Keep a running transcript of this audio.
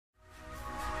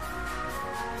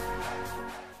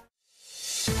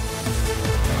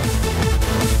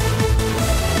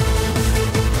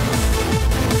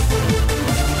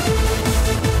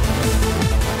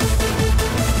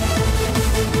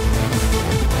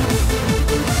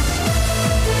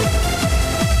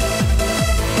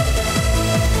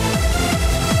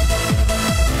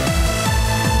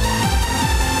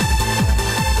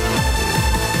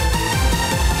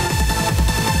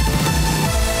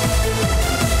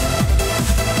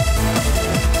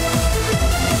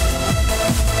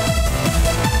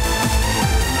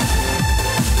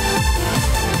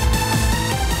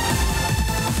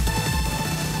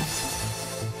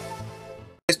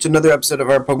to another episode of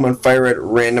our Pokemon FireRed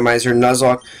Randomizer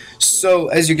Nuzlocke. So,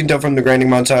 as you can tell from the grinding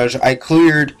montage, I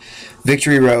cleared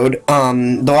Victory Road.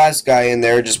 The last guy in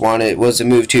there was a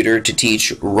move tutor to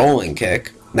teach Rolling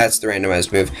Kick. That's the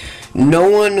randomized move. No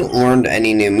one learned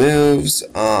any new moves.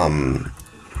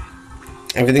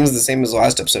 Everything's the same as the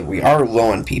last episode. We are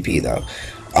low on PP, though.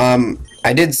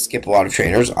 I did skip a lot of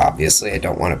trainers, obviously. I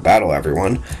don't want to battle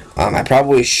everyone. I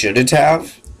probably shouldn't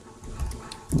have,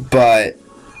 but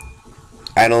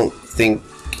I don't think...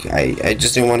 I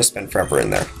just didn't want to spend forever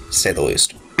in there, to say the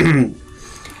least.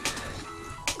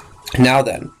 Now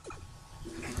then,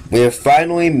 we have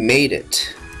finally made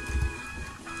it.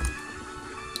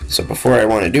 So before I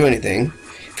want to do anything,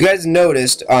 if you guys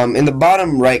noticed, in the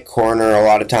bottom right corner, a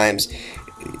lot of times,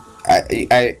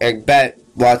 I bet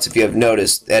lots of you have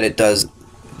noticed that it does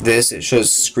this. It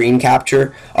shows screen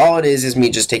capture. All it is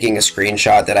me just taking a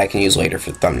screenshot that I can use later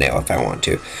for thumbnail if I want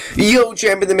to. Yo,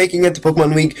 champ in the making at the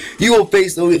Pokemon Week. You will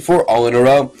face the Elite Four all in a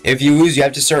row. If you lose, you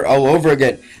have to start all over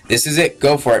again. This is it.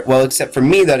 Go for it. Well, except for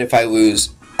me, that if I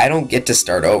lose, I don't get to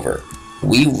start over.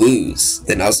 We lose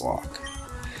the Nuzlocke.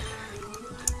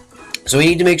 So we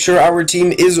need to make sure our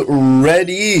team is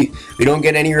ready. We don't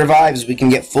get any revives. We can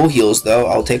get full heals, though.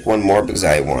 I'll take one more because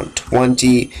I want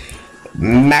 20.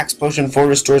 Max potion, 4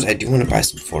 restores. I do want to buy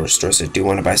some 4 restores. I do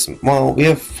want to buy some... Well, we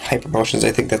have hyper potions.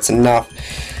 I think that's enough.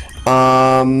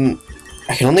 I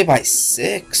can only buy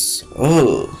 6.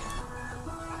 Oh.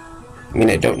 I mean,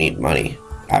 I don't need money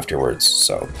afterwards,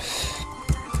 so...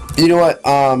 You know what?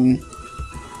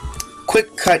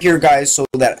 Quick cut here, guys, so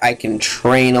that I can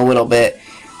train a little bit.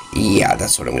 Yeah,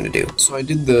 that's what I'm going to do. So I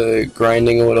did the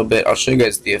grinding a little bit. I'll show you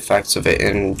guys the effects of it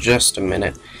in just a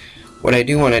minute. What I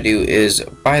do want to do is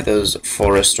buy those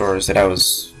full restores that I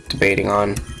was debating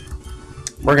on.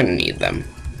 We're going to need them.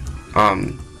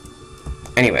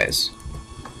 Anyways.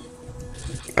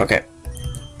 Okay.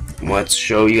 Let's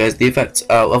show you guys the effects.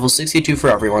 Level 62 for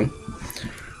everyone.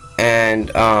 And,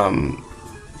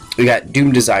 we got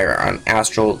Doom Desire on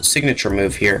Astral, signature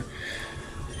move here.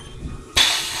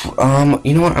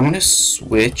 You know what? I'm gonna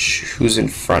switch who's in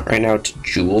front right now to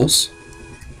Jules.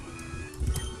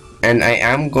 And I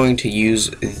am going to use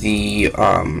the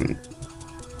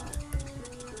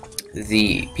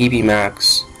PP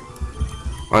Max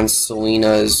on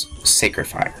Selena's Sacred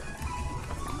Fire.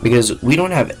 Because we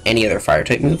don't have any other fire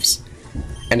type moves.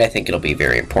 And I think it'll be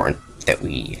very important that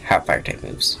we have fire type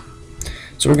moves.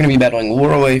 So we're going to be battling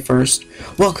Lorelei first.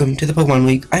 Welcome to the Pokemon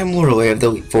Week. I am Lorelei of the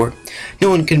Elite Four. No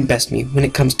one can best me when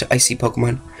it comes to icy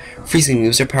Pokemon. Freezing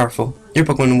moves are powerful. Your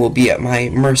Pokemon will be at my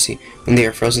mercy when they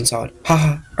are frozen solid.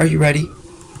 Haha, are you ready?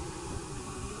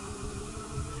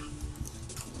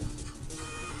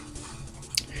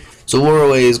 So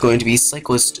Lorelei is going to be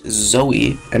Cyclist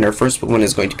Zoe, and her first Pokemon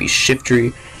is going to be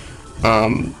Shiftry.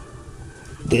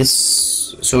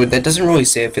 So that doesn't really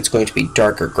say if it's going to be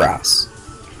dark or grass.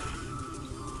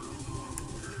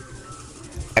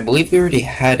 I believe we already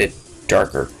had a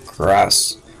darker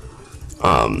grass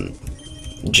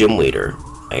gym leader.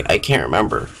 I can't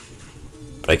remember,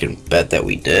 but I can bet that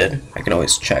we did. I can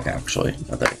always check, actually,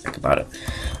 now that I think about it.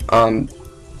 I'm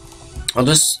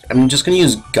just gonna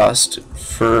use Gust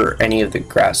for any of the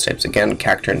grass types. Again,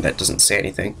 Cacturn, that doesn't say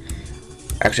anything.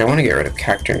 Actually, I want to get rid of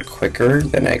Cacturn quicker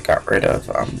than I got rid of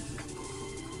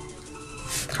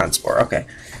Conspore. Okay,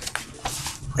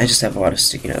 I just have a lot of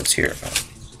sticky notes here.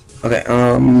 Okay,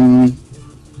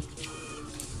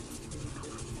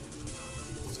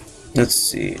 let's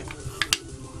see.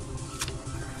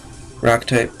 Rock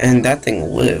type, and that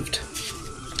thing lived.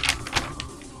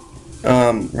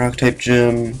 Rock type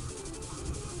gym.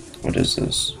 What is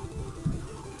this?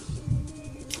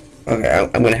 Okay,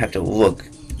 I'm gonna have to look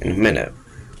in a minute.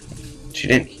 She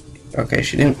didn't. Okay,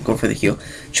 she didn't go for the heal.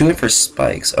 She went for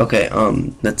spikes. Okay,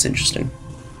 that's interesting.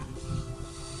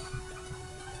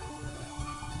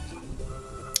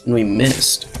 And we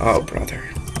missed. Oh, brother.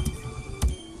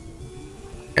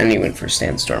 And he went for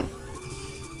Sandstorm.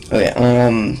 Okay,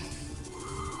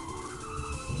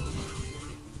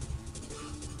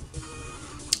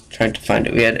 trying to find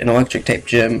it. We had an electric type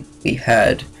gym. We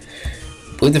had,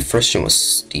 I believe the first gym was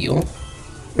Steel.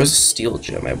 It was a Steel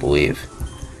gym, I believe.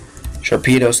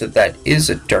 Sharpedo said that is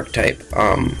a dark type.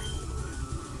 I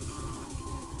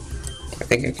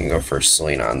think I can go for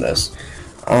Selena on this.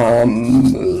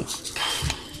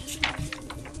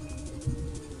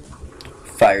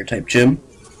 Fire type gym.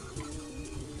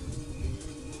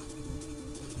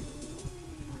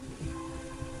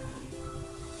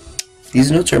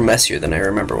 These notes are messier than I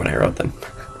remember when I wrote them.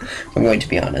 I'm going to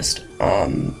be honest.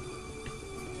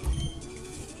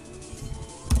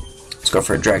 Let's go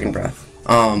for a Dragon Breath.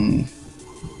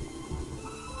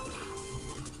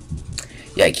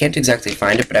 Yeah, I can't exactly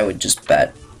find it, but I would just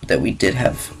bet that we did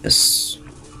have this.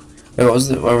 Wait,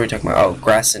 what were we talking about? Oh,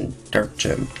 grass and dark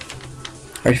gym.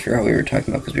 I already forgot what we were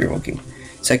talking about because we were looking.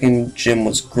 Second gym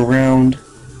was ground.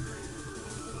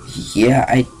 Yeah,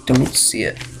 I don't see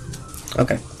it.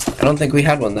 Okay, I don't think we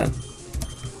had one then.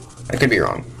 I could be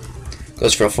wrong.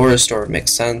 Goes for a forest store,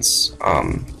 makes sense.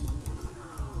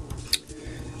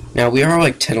 Now we are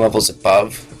like 10 levels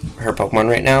above her Pokemon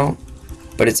right now,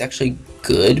 but it's actually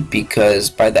good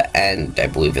because by the end, I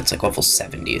believe it's like level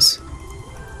 70s.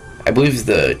 I believe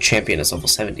the champion is level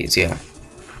 70s, yeah.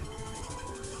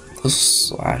 Those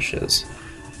slashes.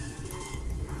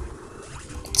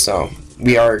 So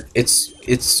we are.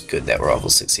 It's good that we're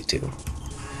level 62.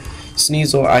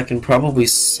 Sneasel, I can probably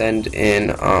send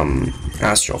in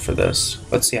Astral for this.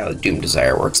 Let's see how the Doom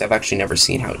Desire works. I've actually never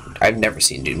seen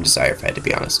Doom Desire, if I had to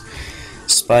be honest.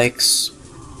 Spikes.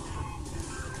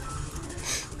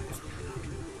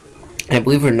 I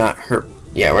believe we're not hurt.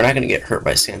 Yeah, we're not gonna get hurt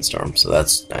by Sandstorm, so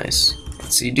that's nice.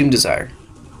 Let's see Doom Desire.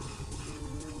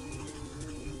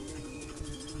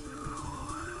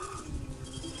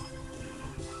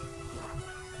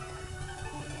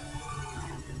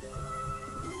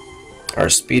 Our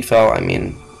speed fell, I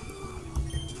mean,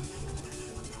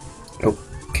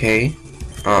 okay,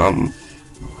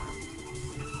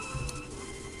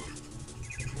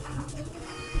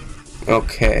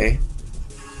 okay.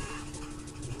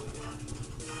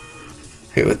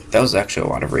 That was actually a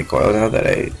lot of recoil now that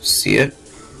I see it.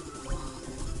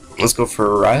 Let's go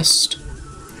for a rest.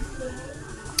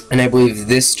 And I believe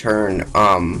this turn,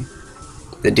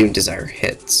 the Doom Desire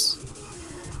hits.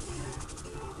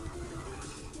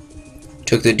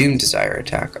 Took the Doom Desire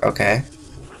attack, okay.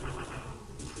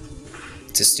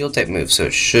 It's a steel type move, so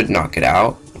it should knock it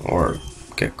out, or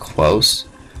get close.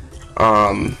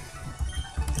 That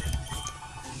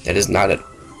is not at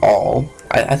all.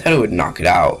 I thought it would knock it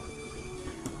out.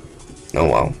 Oh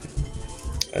well.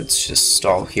 Let's just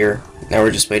stall here. Now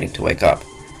we're just waiting to wake up.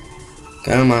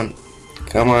 Come on.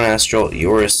 Come on, Astral. You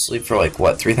were asleep for like,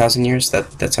 what, 3,000 years?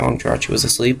 That's how long Jirachi was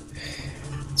asleep?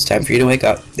 It's time for you to wake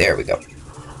up. There we go.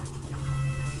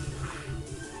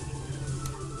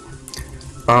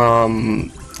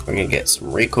 We're gonna get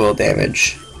some recoil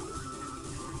damage.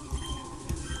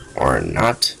 Or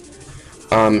not.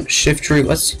 Shiftry,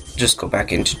 let's just go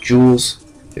back into Jules.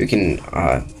 We can,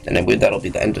 and I believe that'll be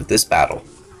the end of this battle.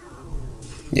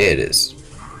 Yeah, it is.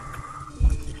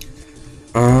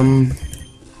 Yeah,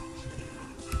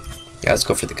 let's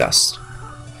go for the Gust.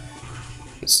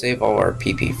 Let's save all our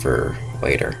PP for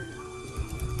later.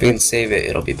 If we can save it,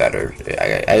 it'll be better.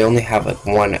 I only have like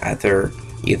one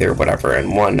either whatever,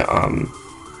 and one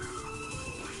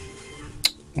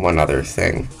other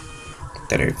thing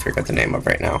that I forgot the name of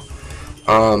right now.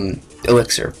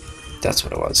 Elixir. That's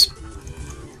what it was.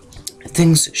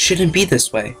 Things shouldn't be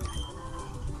this way.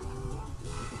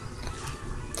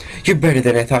 You're better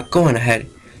than I thought. Go on ahead.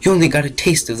 You only got a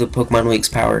taste of the Pokemon League's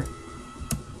power.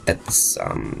 That's,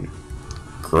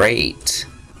 great.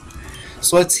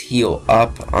 So let's heal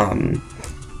up. Do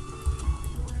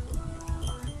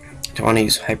I want to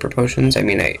use Hyper Potions? I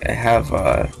mean, I have,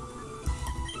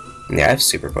 yeah, I have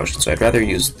Super Potions, so I'd rather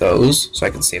use those so I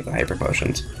can save the Hyper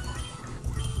Potions.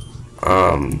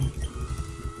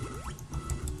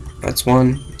 That's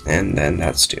one, and then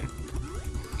that's two.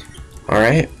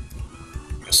 Alright,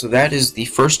 so that is the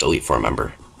first Elite Four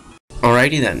member.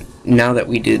 Alrighty then, now that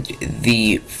we did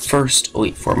the first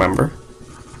Elite Four member,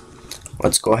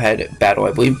 let's go ahead and battle,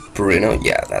 I believe, Bruno.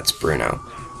 Yeah, that's Bruno.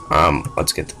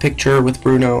 Let's get the picture with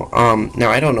Bruno. Now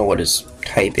I don't know what his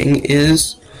typing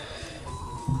is,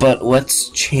 but let's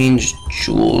change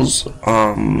Jules.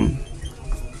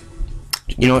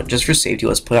 You know what, just for safety,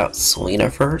 let's put out Selena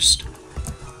first.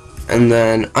 And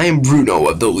then, I am Bruno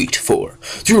of the Elite Four.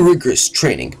 Through rigorous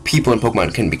training, people and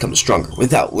Pokemon can become stronger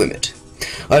without limit.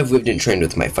 I've lived and trained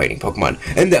with my fighting Pokemon,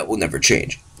 and that will never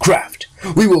change. Craft!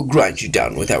 We will grind you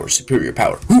down with our superior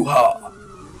power. Hoo-ha!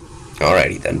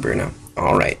 Alrighty then, Bruno.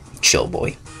 Alright, chill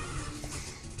boy.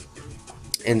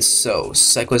 And so,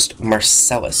 Cyclist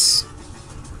Marcellus,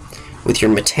 with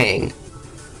your Matang,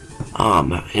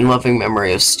 in loving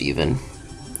memory of Steven,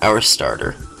 our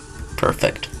starter.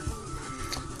 Perfect.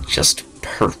 Just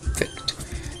perfect.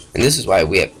 And this is why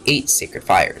we have 8 Sacred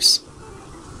Fires.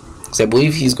 Because I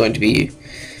believe he's going to be,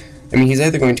 I mean, he's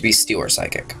either going to be Steel or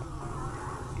Psychic.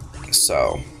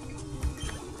 So,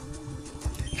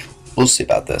 we'll see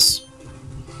about this.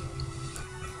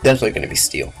 Definitely going to be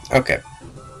Steel. Okay.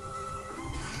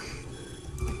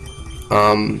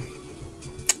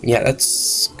 Yeah,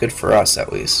 that's good for us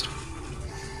at least.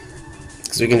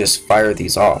 Because we can just fire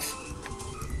these off.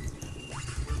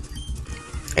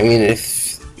 I mean,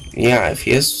 if Yeah, if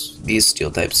he has these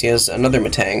steel types, he has another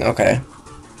Metang. Okay.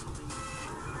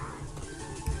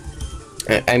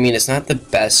 I mean, it's not the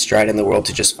best strat in the world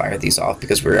to just fire these off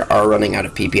because we are running out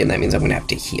of PP, and that means I'm gonna have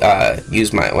to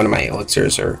use one of my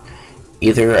elixirs, or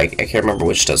either I can't remember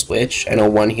which does which. I know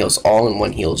one heals all and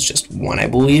one heals just one, I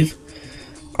believe.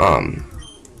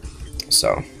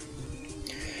 So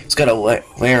it's got a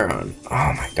layer on.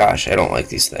 Oh my gosh, I don't like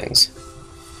these things.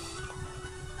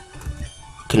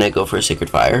 Can I go for a Sacred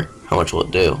Fire? How much will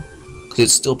it do? Because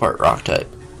it's still part rock type.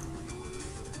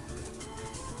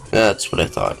 That's what I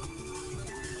thought.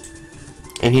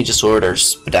 And he just ordered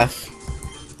Spadef.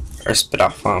 Or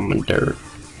Spadofometer.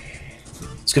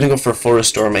 It's gonna go for a full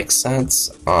restore, makes sense.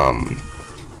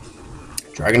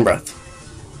 Dragon Breath.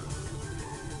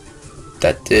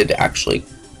 That did actually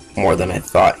more than I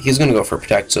thought. He's gonna go for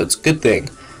Protect, so it's a good thing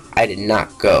I did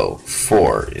not go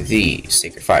for the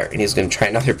Sacred Fire. And he's gonna try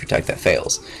another Protect that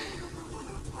fails.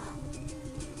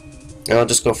 And I'll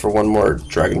just go for one more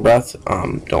Dragon Breath.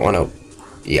 Don't wanna,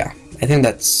 yeah, I think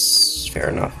that's fair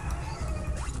enough.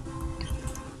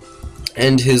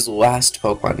 And his last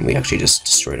Pokemon, we actually just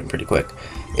destroyed him pretty quick,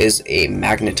 is a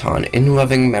Magneton in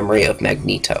loving memory of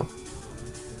Magneto.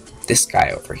 This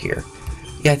guy over here.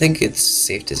 Yeah, I think it's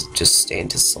safe to just stay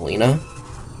into Selena.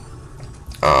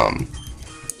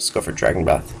 Let's go for Dragon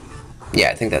Breath. Yeah,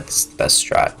 I think that's the best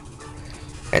strat.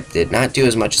 It did not do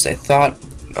as much as I thought,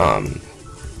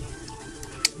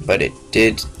 but it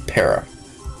did para.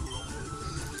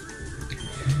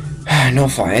 No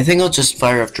fly. I think I'll just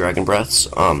fire off Dragon Breaths,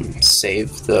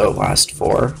 save the last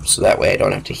 4, so that way I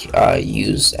don't have to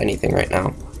use anything right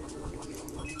now.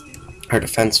 Our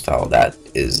defense fell. That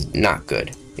is not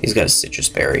good. He's got a Citrus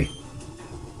Berry.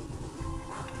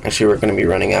 Actually, we're going to be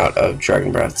running out of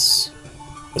Dragon Breaths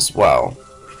as well.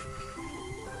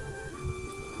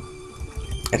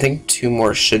 I think 2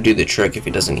 more should do the trick if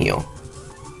he doesn't heal.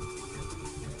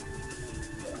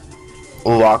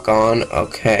 Lock on,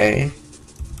 okay.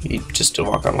 He just did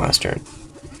walk on last turn.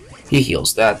 He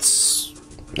heals. That's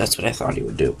what I thought he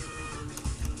would do.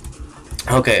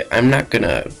 Okay, I'm not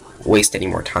gonna waste any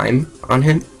more time on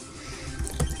him.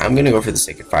 I'm gonna go for the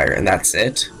Sacred Fire, and that's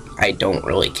it. I don't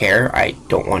really care. I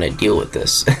don't want to deal with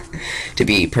this, to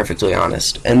be perfectly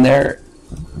honest. And there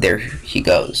he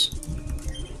goes.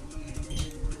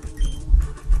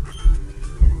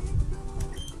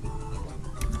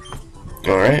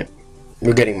 All right.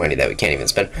 We're getting money that we can't even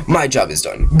spend. My job is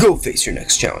done. Go face your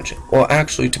next challenge. Well,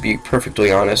 actually, to be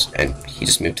perfectly honest, and he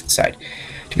just moved to the side.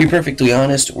 To be perfectly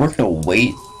honest, we're going to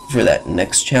wait for that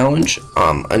next challenge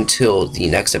until the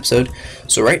next episode.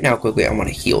 So right now, quickly, I want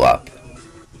to heal up.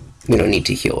 We don't need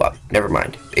to heal up. Never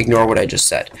mind. Ignore what I just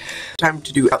said. Time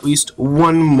to do at least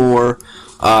one more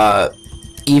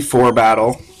E4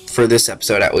 battle for this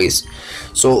episode, at least.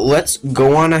 So let's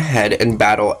go on ahead and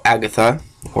battle Agatha,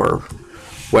 or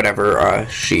whatever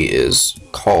she is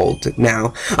called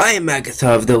now. I am Agatha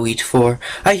of the Elite Four.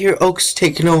 I hear Oak's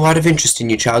taken a lot of interest in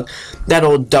you, child. That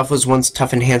old Duff was once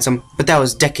tough and handsome, but that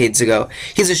was decades ago.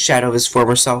 He's a shadow of his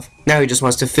former self. Now he just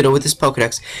wants to fiddle with his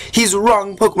Pokedex. He's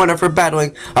wrong, Pokemon for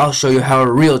battling. I'll show you how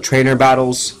a real trainer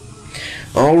battles.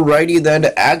 Alrighty then,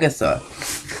 Agatha.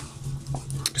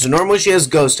 So normally she has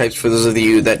ghost types, for those of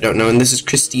you that don't know, and this is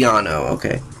Cristiano.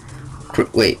 Okay.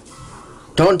 Wait.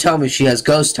 Don't tell me she has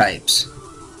ghost types.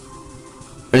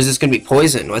 Or is this going to be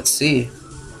poison? Let's see.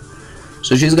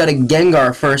 So she's got a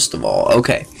Gengar, first of all.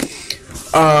 Okay.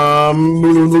 I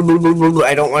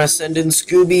don't want to send in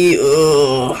Scooby.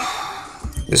 Ugh.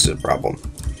 This is a problem.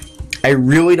 I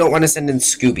really don't want to send in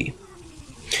Scooby.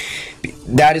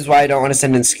 That is why I don't want to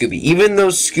send in Scooby. Even though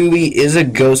Scooby is a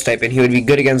ghost type and he would be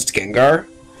good against Gengar,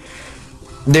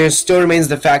 there still remains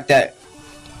the fact that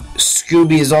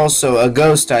Scooby is also a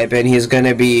ghost type and he's going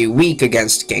to be weak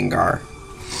against Gengar.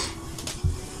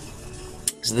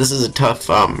 So this is a tough,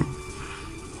 I'm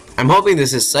hoping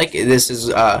this is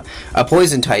a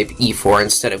poison type E4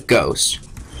 instead of ghost.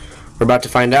 We're about to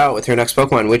find out with her next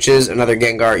Pokemon, which is another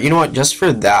Gengar. You know what, just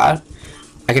for that,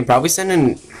 I can probably send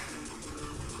in,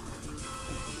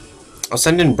 I'll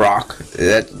send in Brock.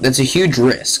 That's a huge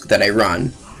risk that I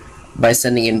run by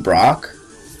sending in Brock.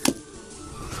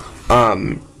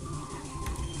 Yeah,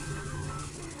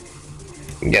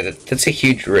 that's a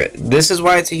huge risk. This is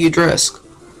why it's a huge risk.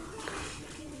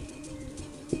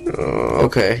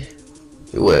 Okay.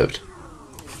 He lived.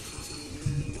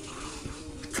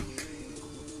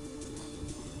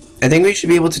 I think we should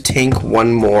be able to tank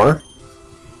one more.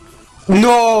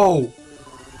 No!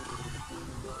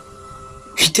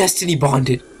 He Destiny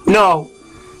bonded. No!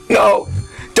 No!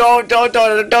 Don't die!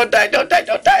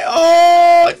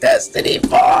 Oh! Destiny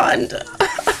bond!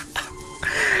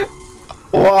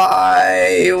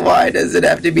 Why? Why does it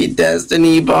have to be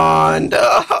Destiny Bond?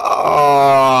 Oh,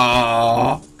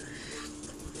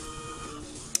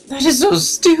 that is so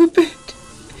stupid.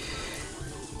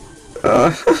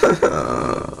 Oh,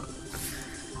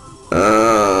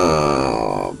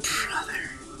 brother.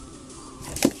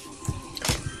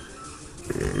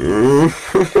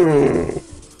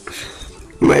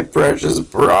 My precious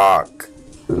Brock.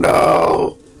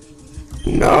 No.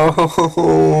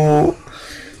 No.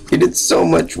 You did so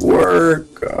much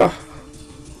work. I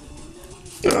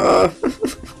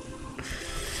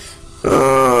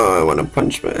want to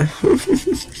punch me.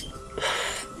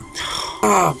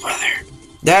 Oh, brother.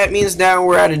 That means now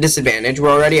we're at a disadvantage.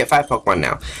 We're already at 5 Pokemon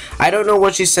now. I don't know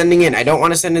what she's sending in. I don't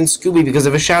want to send in Scooby because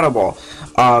of a Shadow Ball.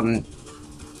 I'm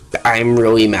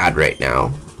really mad right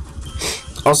now.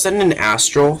 I'll send in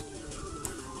Astral,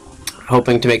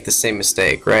 hoping to make the same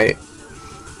mistake, right?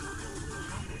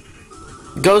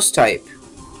 Ghost type.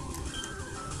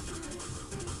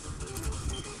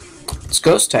 It's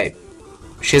Ghost type.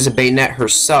 She has a Bayonet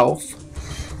herself.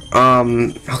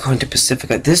 I'll go into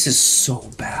Pacifica. This is so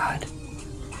bad.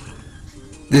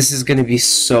 This is gonna be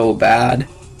so bad.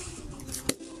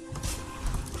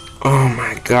 Oh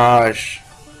my gosh.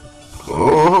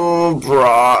 Oh,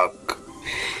 Brock.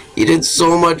 You did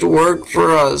so much work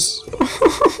for us.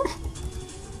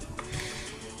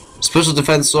 Special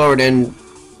defense lowered and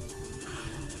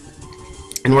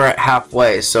we're at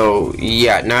halfway, so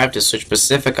yeah, now I have to switch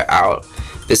Pacifica out.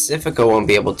 Pacifica won't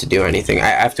be able to do anything. I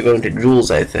have to go into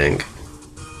Jules, I think.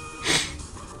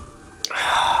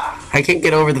 I can't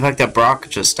get over the fact that Brock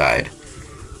just died.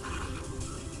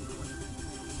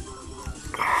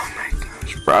 Oh my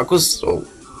gosh, Brock was so...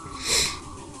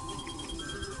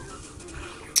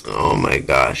 Oh my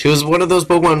gosh, he was one of those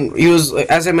Pokemon, he was,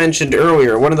 as I mentioned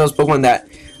earlier, one of those Pokemon that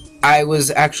I was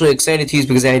actually excited to use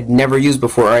because I had never used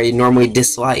before, I normally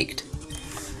disliked.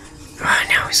 Oh,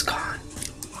 now he's gone.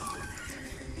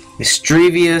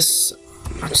 Mischievous.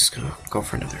 I'm just gonna go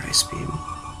for another Ice Beam.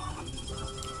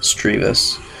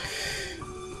 Mischievous.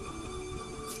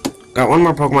 Got one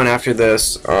more Pokemon after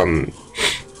this.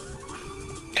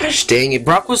 Gosh dang it,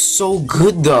 Brock was so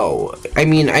good though. I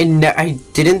mean, I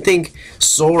didn't think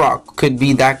Solrock could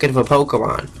be that good of a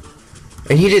Pokemon.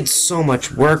 And he did so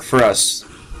much work for us.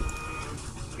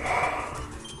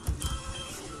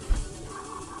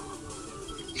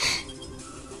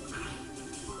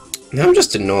 Now I'm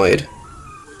just annoyed.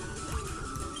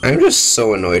 I'm just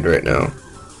so annoyed right now.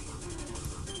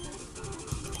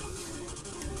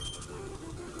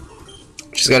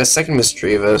 She's got a second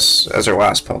Mischievous as her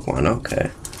last Pokemon,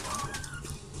 okay.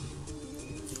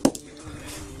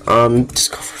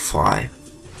 Just go for Fly.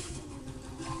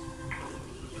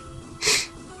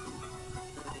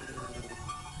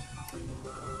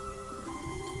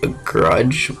 A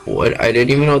Grudge? What? I didn't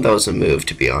even know that was a move,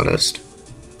 to be honest.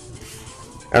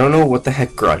 I don't know what the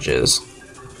heck Grudge is.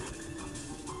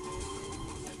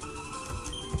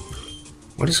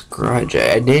 What is Grudge?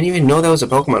 I didn't even know that was a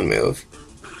Pokemon move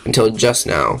until just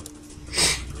now.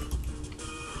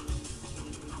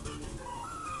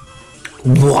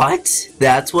 What?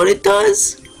 That's what it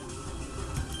does?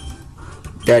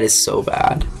 That is so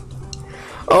bad.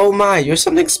 Oh my, you're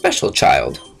something special,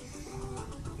 child.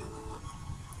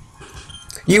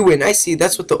 You win, I see.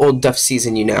 That's what the old duff sees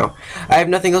in you now. I have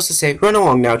nothing else to say. Run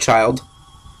along now, child.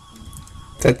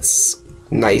 That's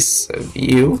nice of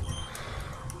you.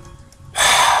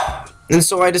 And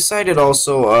so I decided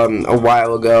also, a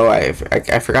while ago, I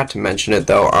forgot to mention it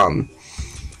though,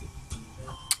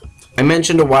 I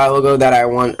mentioned a while ago that I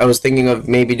was thinking of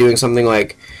maybe doing something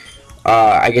like,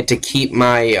 I get to keep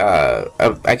my,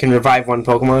 I can revive one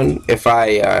Pokemon if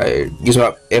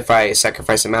I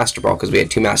sacrifice a Master Ball, because we had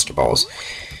 2 Master Balls.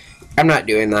 I'm not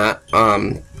doing that.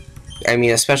 I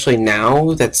mean, especially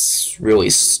now, that's really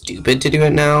stupid to do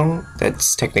it now.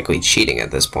 That's technically cheating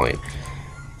at this point.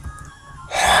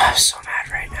 I'm so mad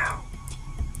right now.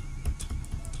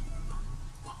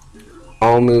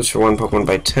 All moves for one Pokemon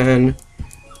by 10.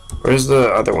 Where's the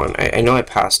other one? I know I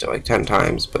passed it like 10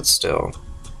 times, but still.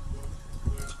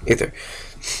 Either.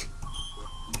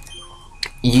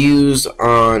 Use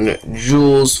on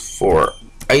Jules for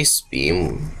Ice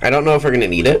Beam. I don't know if we're gonna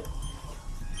need it.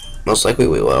 Most likely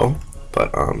we will,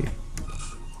 but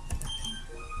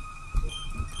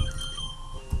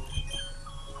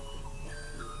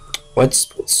let's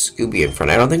put Scooby in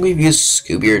front. I don't think we've used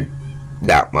Scooby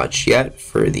that much yet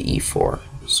for the E4.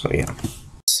 So yeah.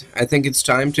 I think it's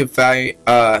time to fight.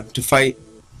 Oh,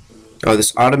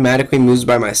 this automatically moves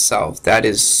by myself. That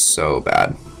is so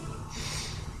bad.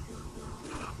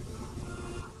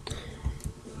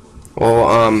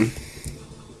 Well,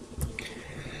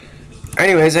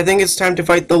 Anyways, I think it's time to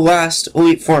fight the last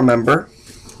Elite Four member.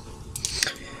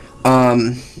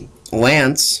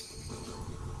 Lance.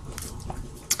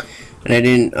 And I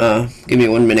didn't, give me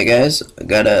 1 minute, guys. I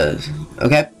gotta,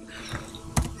 okay.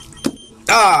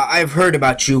 Ah, I've heard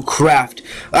about you, Craft.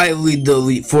 I lead the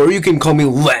Elite Four. You can call me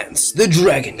Lance, the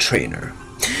Dragon Trainer.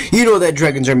 You know that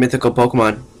dragons are mythical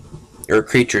Pokemon. Or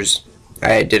creatures.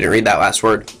 I didn't read that last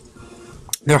word.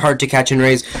 They're hard to catch and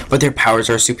raise, but their powers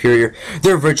are superior.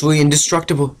 They're virtually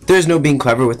indestructible. There's no being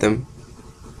clever with them.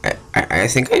 I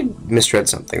think I misread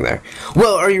something there.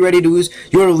 Well, are you ready to lose?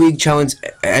 Your league challenge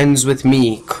ends with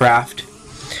me, Craft.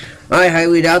 I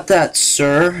highly doubt that,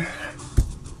 sir.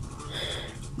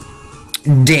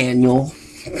 Daniel,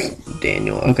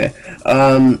 okay.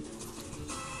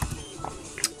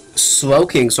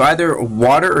 Slowking, so either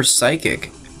water or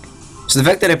psychic. So the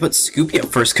fact that I put Scoopy up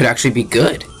first could actually be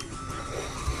good.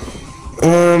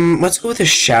 Let's go with a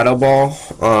Shadow Ball.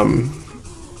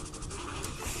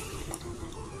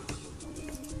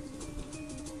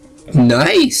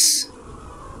 Nice.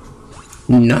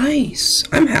 Nice.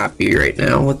 I'm happy right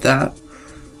now with that.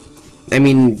 I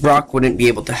mean, Brock wouldn't be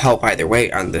able to help either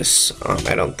way on this,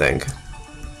 I don't think.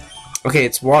 Okay,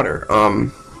 it's water.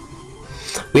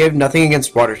 We have nothing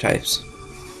against water types.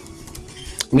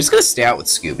 I'm just gonna stay out with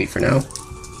Scooby for now.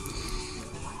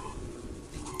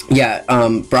 Yeah,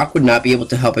 Brock would not be able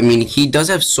to help. I mean, he does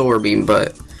have Solar Beam,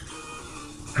 but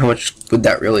how much would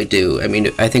that really do? I mean,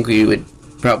 I think we would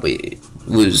probably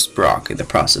lose Brock in the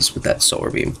process with that Solar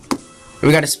Beam.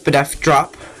 We got a Spadef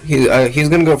drop. He's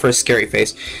gonna go for a Scary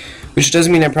Face, which does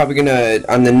mean I'm probably gonna,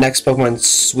 on the next Pokemon,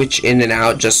 switch in and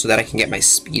out just so that I can get my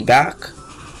speed back.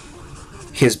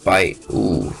 His Bite.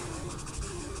 Ooh.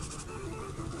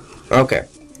 Okay.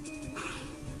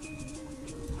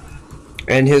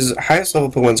 And his highest level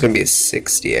Pokemon is going to be a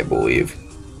 60, I believe.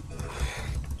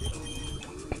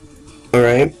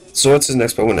 Alright, so what's his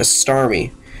next Pokemon? A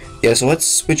Starmie. Yeah, so let's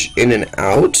switch in and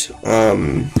out.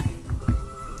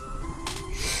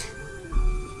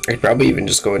 I'd probably even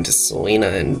just go into Selena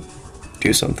and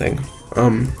do something.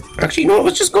 Actually, you know what?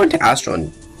 Let's just go into Astral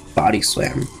and Body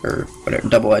Slam, or whatever,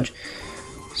 Double Edge.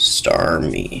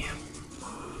 Starmie.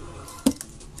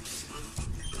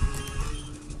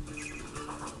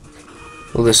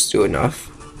 Will this do enough?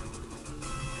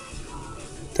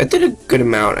 That did a good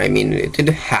amount. I mean, it did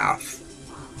half.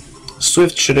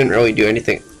 Swift shouldn't really do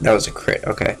anything. That was a crit.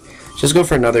 Okay. Just go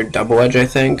for another Double Edge, I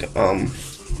think.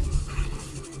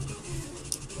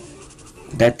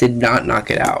 That did not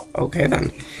knock it out. Okay,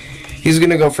 then. He's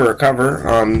gonna go for Recover.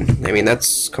 I mean,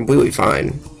 that's completely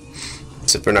fine.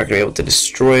 Except we're not gonna be able to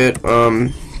destroy it.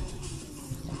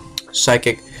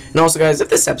 Psychic. And also, guys, if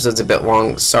this episode's a bit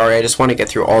long, sorry, I just want to get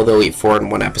through all the Elite Four in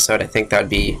one episode. I think that would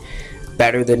be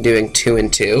better than doing 2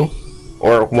 and 2,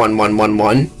 or 1, 1, 1,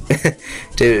 1.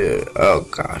 Oh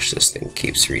gosh, this thing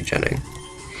keeps regenning.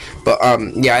 But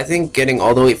yeah, I think getting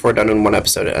all the Elite Four done in one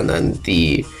episode, and then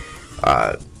the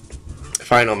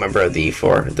final member of the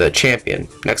E4, the champion,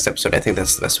 next episode. I think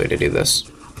that's the best way to do this.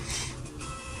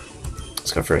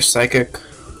 Let's go for a Psychic.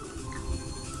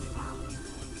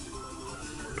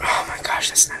 Oh my gosh,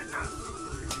 that's not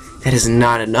enough. That is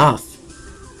not enough.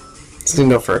 It's gonna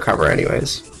go for a Recover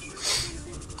anyways.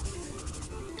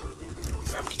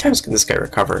 How many times can this guy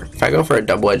recover? If I go for a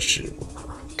Double Edge,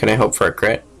 can I hope for a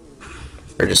crit?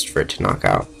 Or just for it to knock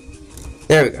out?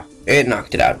 There we go. It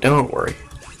knocked it out. Don't worry.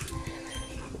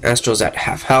 Astral's at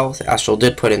half health. Astral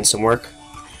did put in some work.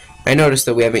 I noticed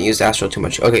that we haven't used Astral too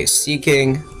much. Okay,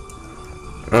 Seeking.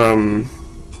 I'm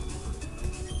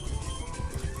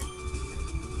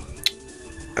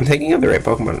thinking of the right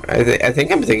Pokemon. I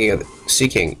think I'm thinking of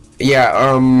Seeking.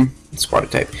 Yeah, it's Water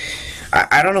type.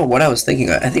 I don't know what I was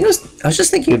thinking of. I was just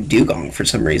thinking of Dugong for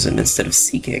some reason instead of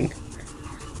Seeking.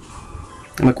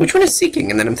 I'm like, which one is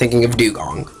Seeking? And then I'm thinking of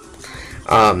Dugong.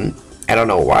 I don't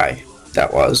know why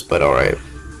that was, but alright.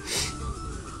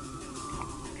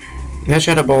 That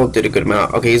Shadow Ball did a good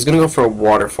amount. Okay, he's gonna go for a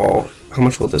Waterfall. How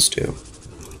much will this do?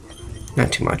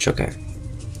 Not too much, okay.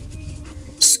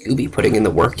 Scooby putting in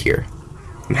the work here.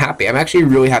 I'm happy. I'm actually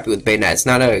really happy with Bayonetta. It's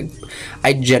not a...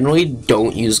 I generally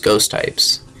don't use Ghost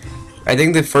types. I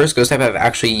think the first Ghost type I've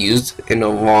actually used in a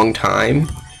long time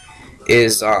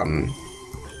is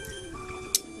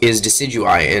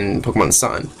Decidueye in Pokemon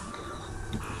Sun.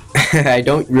 I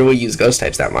don't really use Ghost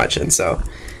types that much, and so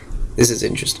this is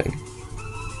interesting.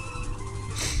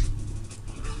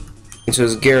 And so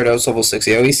his Gyarados level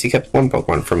 60. At least he kept one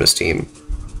Pokemon from his team.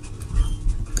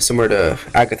 Similar to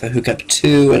Agatha, who kept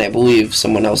 2, and I believe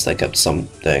someone else that kept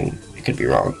something. I could be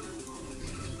wrong.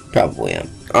 Probably am.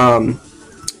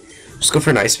 Just go for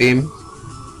an Ice Beam.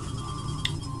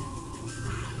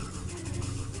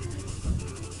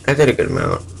 I did a good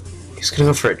amount. He's gonna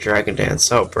go for a dragon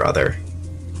dance. Oh, brother.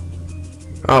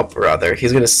 Oh, brother.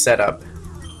 He's gonna set up.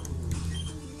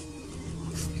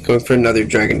 Going for another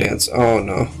dragon dance. Oh,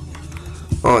 no.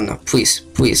 Oh, no. Please.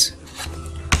 Please.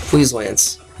 Please,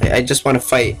 Lance. I just want to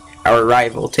fight our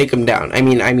rival. Take him down. I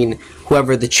mean,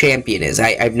 whoever the champion is.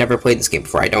 I've never played this game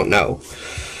before. I don't know.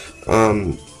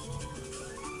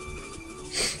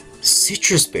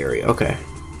 Citrus berry. Okay.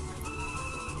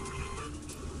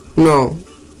 No.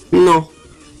 No.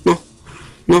 No.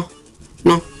 No.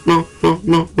 No. No. No.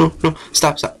 No. No. No.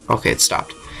 Stop. Stop. Okay, it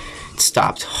stopped. It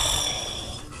stopped.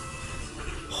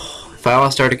 If I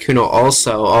lost Articuno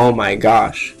also, oh my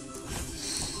gosh.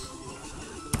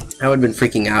 I would have been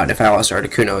freaking out if I lost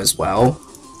Articuno as well.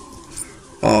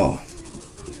 Oh.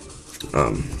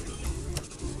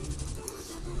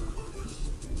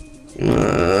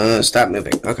 Stop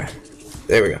moving. Okay.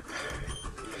 There we go.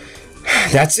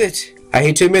 That's it. I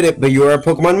hate to admit it, but you are a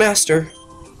Pokemon Master.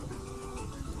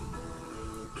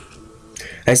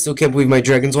 I still can't believe my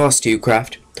dragons lost to you,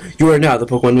 Kraft. You are now the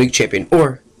Pokemon League champion,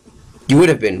 or you would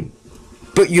have been.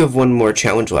 But you have one more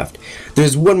challenge left.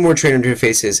 There's one more trainer to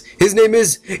face his. His name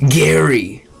is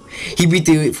Gary. He beat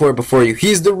the Elite Four before you.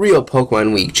 He's the real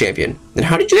Pokemon League champion. Then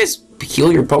how did you guys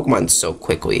heal your Pokemon so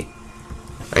quickly?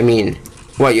 I mean,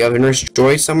 what, you have a Nurse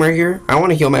Joy somewhere here? I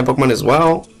want to heal my Pokemon as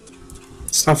well.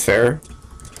 It's not fair.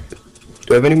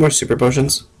 Do I have any more super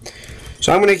potions?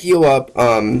 So I'm going to heal up.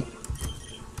 And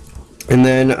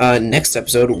then next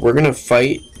episode, we're going to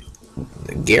fight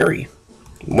Gary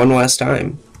one last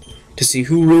time. To see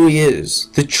who really is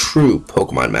the true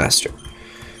Pokemon Master.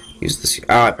 Use this.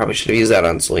 I probably should have used that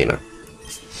on Selena.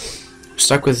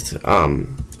 Stuck with oh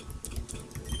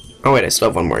wait, I still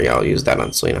have one more. Yeah, I'll use that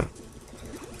on Selena.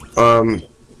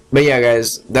 But yeah,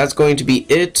 guys, that's going to be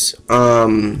it.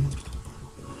 Oh,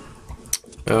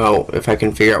 if I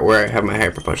can figure out where I have my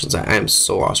hyper potions at. I am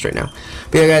so lost right now.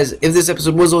 But yeah, guys, if this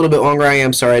episode was a little bit longer, I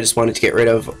am sorry. I just wanted to get rid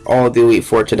of all of the Elite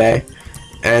Four today,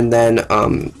 and then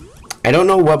I don't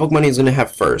know what Pokemon he's going to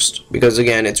have first, because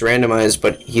again, it's randomized,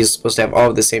 but he's supposed to have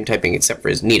all of the same typing except for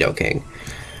his Nidoking.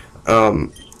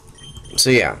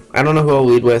 So yeah, I don't know who I'll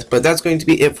lead with, but that's going to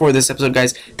be it for this episode,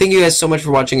 guys. Thank you guys so much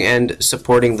for watching and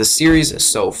supporting the series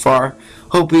so far.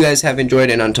 Hope you guys have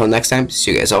enjoyed, and until next time,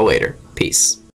 see you guys all later. Peace.